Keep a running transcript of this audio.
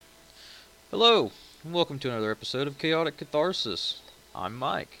Hello, and welcome to another episode of Chaotic Catharsis. I'm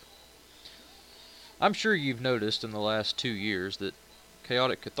Mike. I'm sure you've noticed in the last 2 years that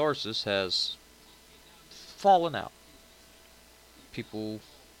Chaotic Catharsis has fallen out. People,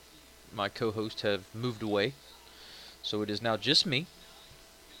 my co-hosts, have moved away, so it is now just me.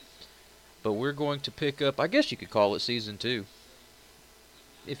 But we're going to pick up, I guess you could call it Season 2,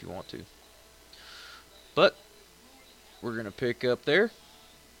 if you want to. But we're going to pick up there.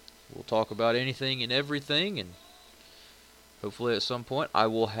 We'll talk about anything and everything, and hopefully at some point I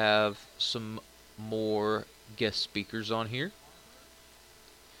will have some more guest speakers on here.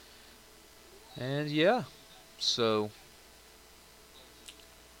 And yeah, so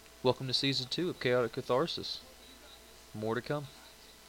welcome to Season 2 of Chaotic Catharsis. More to come.